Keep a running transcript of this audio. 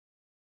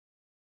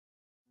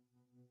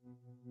Alright,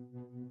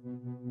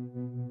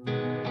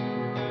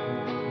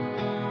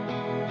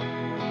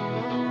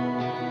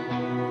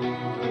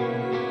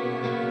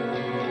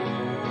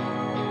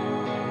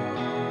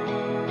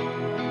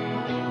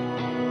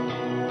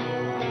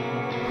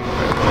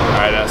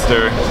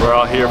 Esther, we're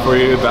all here for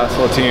you, the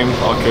basketball team,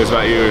 all cares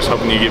about you. We're just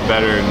hoping you get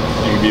better and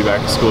you can be back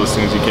to school as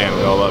soon as you can.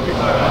 We all love you.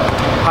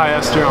 Hi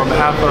Esther, on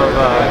behalf of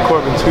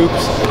Corban's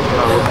Hoops,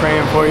 we're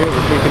praying for you,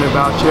 we're thinking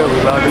about you,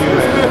 we love you,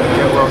 and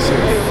get well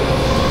soon.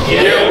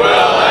 Get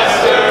well,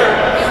 Esther!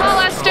 Get well,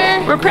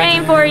 Esther! We're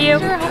praying for you.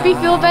 Hope you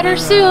feel better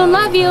soon.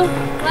 Love you.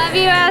 Love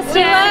you, Esther.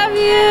 We love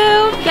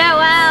you. Get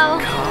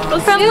well.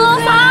 From Little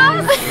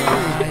Sauce.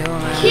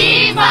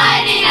 Keep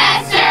fighting,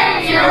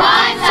 Esther! You're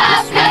one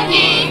tough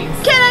cookie!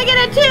 Can I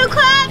get a 2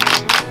 clap?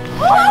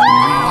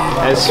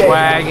 As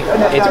Swag,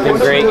 it's been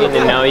great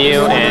getting to know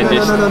you and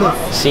just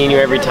seeing you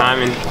every time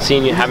and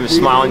seeing you having a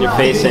smile on your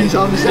face, and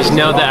just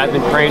know that I've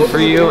been praying for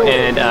you,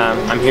 and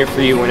I'm here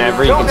for you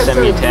whenever. You can send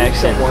me a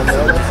text, and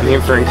I'm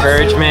here for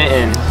encouragement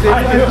and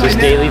just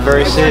daily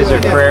verses or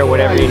prayer,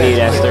 whatever you need,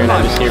 Esther, and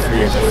I'm just here for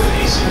you.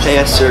 Hey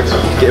Esther,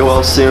 get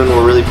well soon.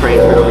 We're really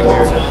praying for you over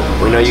here.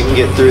 We know you can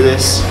get through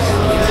this.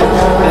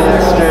 Hey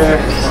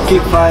Esther,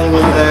 keep fighting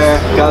in there.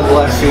 God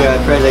bless you. I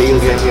pray that you'll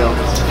get healed.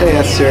 Hey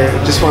Esther,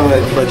 just wanted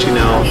to let you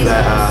know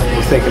that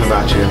we're thinking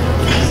about you,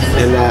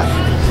 and that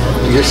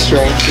your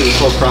strength through this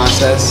whole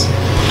process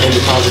and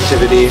your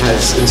positivity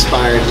has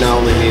inspired not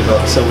only me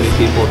but so many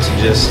people to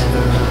just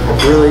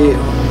really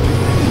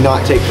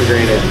not take for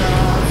granted.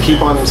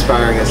 Keep on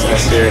inspiring us,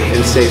 Esther,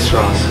 and stay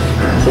strong.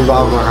 From the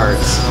bottom of our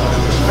hearts.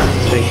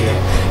 Thank you.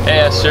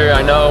 Hey Esther,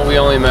 I know we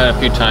only met a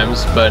few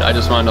times, but I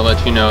just wanted to let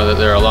you know that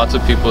there are lots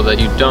of people that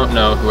you don't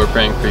know who are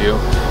praying for you.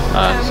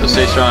 So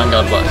stay strong,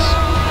 God bless.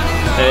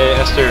 Hey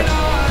Esther,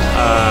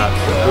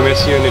 we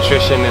miss you in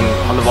nutrition and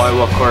on the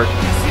volleyball court.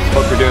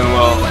 Hope you're doing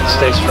well.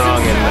 Stay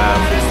strong, and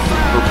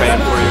we're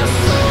praying for you.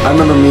 I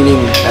remember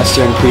meeting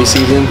Esther in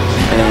preseason,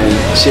 and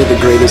she had the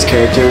greatest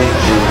character,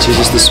 and she's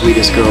just the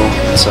sweetest girl.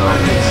 So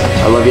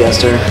I love you,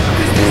 Esther,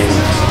 and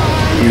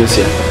I miss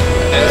you.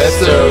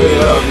 Esther, we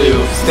love you.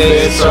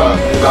 Stay strong.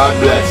 God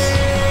bless.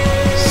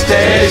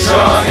 Stay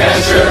strong,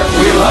 Esther.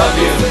 We love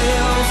you.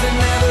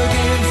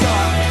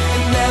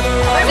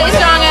 Stay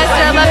strong,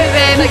 Esther. Love you,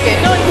 babe.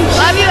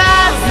 Love you,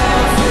 Ass.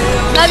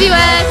 Love you,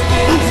 Ed.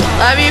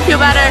 Love you. Feel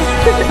better.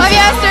 Love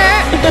you, Esther.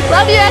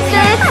 Love you,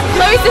 Esther.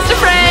 Love you, sister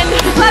friend.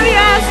 Love you,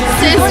 Ass.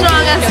 Stay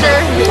strong,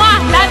 Esther.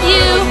 Mwah. Love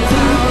you.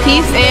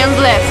 Peace and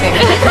blessing.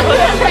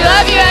 We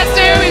love you,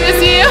 Esther. We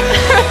miss you.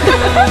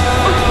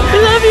 We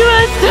love you,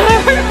 Esther.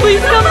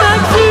 Please come back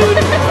soon.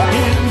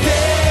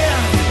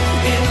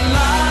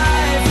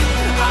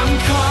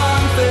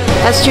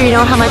 Esther, you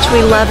know how much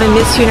we love and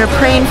miss you and are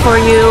praying for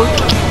you.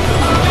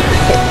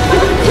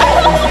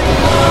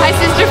 Hi,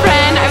 sister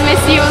friend. I miss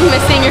you. I'm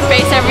missing your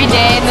face every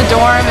day in the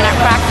dorm and at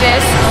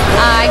practice.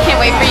 I can't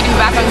wait for you to be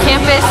back on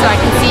campus so I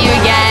can see you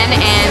again,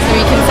 and so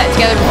we can sit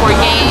together before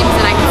games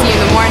and I can see you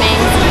in the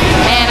mornings.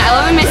 And I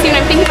love and miss you,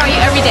 and I'm thinking about you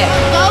every day.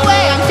 Go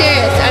away, I'm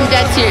serious. I'm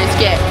dead serious.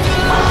 Get.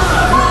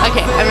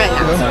 Okay, I'm right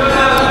now.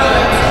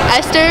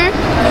 Esther,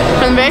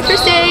 from the very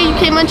first day you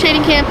came on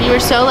training camp, you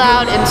were so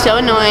loud and so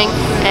annoying,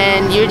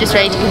 and you were just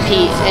ready to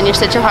compete, and you're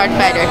such a hard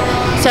fighter.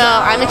 So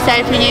I'm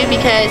excited for you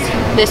because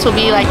this will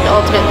be like the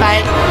ultimate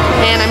fight,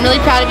 and I'm really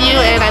proud of you,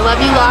 and I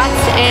love you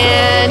lots,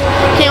 and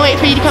can't wait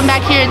for you to come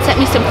back here and set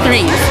me some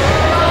threes.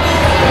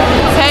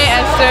 Hey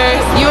Esther,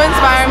 you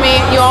inspire me.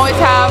 You always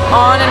have,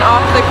 on and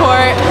off the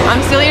court.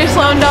 I'm still your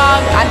Sloan dog.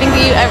 I think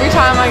of you every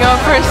time I go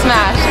for a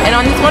smash. And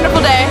on this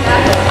wonderful day,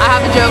 I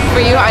have a joke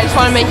for you. I just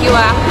want to make you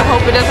laugh. I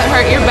hope it doesn't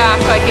hurt your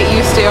back like it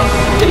used to.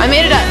 I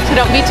made it up, so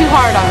don't be too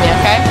hard on me,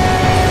 okay?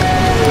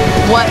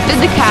 What did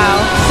the cow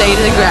say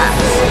to the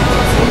grass?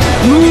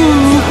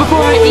 Move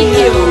before I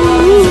eat you.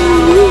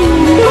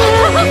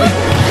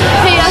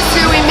 Hey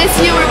Esther, we miss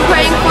you. We're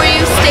praying for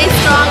you. Stay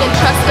strong and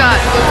trust God.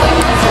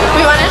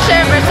 We want to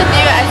share a verse with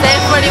you.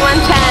 Isaiah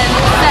 41:10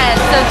 says,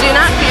 "So do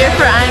not fear,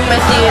 for I am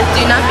with you.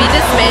 Do not be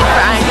dismayed,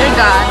 for I am your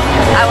God.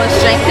 I will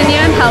strengthen you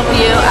and help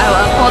you. I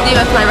will uphold you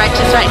with my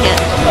righteous right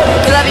hand."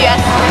 We love you,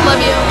 Esther. Love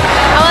you.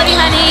 I love you,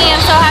 honey.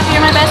 I'm so happy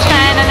you're my best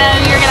friend. I know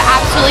you're going to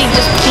absolutely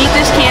just beat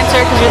this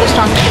cancer because you're the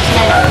strongest person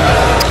I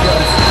know.